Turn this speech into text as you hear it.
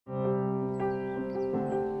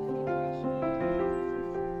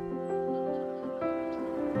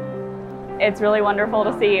It's really wonderful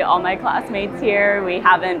to see all my classmates here. We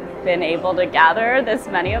haven't been able to gather this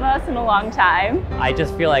many of us in a long time. I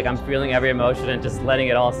just feel like I'm feeling every emotion and just letting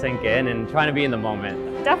it all sink in and trying to be in the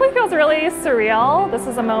moment. Definitely feels really surreal. This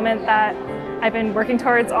is a moment that I've been working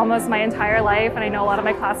towards almost my entire life, and I know a lot of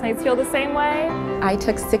my classmates feel the same way. I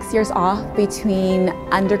took 6 years off between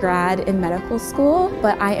undergrad and medical school,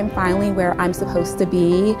 but I am finally where I'm supposed to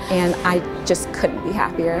be, and I just couldn't be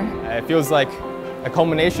happier. It feels like a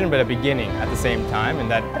culmination but a beginning at the same time,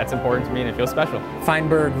 and that's important to me and it feels special.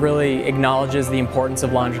 Feinberg really acknowledges the importance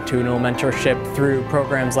of longitudinal mentorship through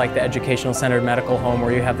programs like the Educational Centered Medical Home,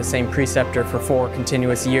 where you have the same preceptor for 4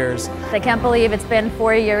 continuous years. I can't believe it's been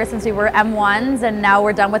 4 years since we were M1s, and now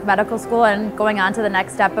we're done with medical school and going on to the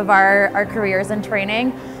next step of our careers and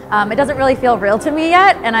training. It doesn't really feel real to me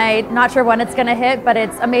yet, and I'm not sure when it's going to hit, but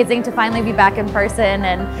it's amazing to finally be back in person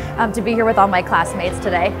and to be here with all my classmates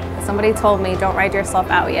today. Somebody told me, don't write yourself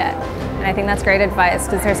out yet. And I think that's great advice,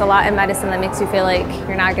 because there's a lot in medicine that makes you feel like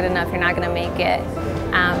you're not good enough, you're not going to make it.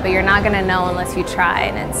 But you're not going to know unless you try,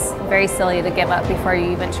 and it's very silly to give up before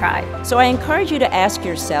you even try. So I encourage you to ask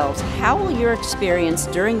yourselves, how will your experience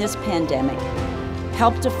during this pandemic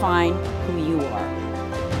help define who you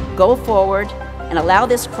are? Go forward and allow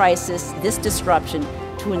this crisis, this disruption,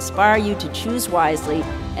 to inspire you to choose wisely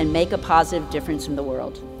and make a positive difference in the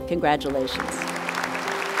world. Congratulations.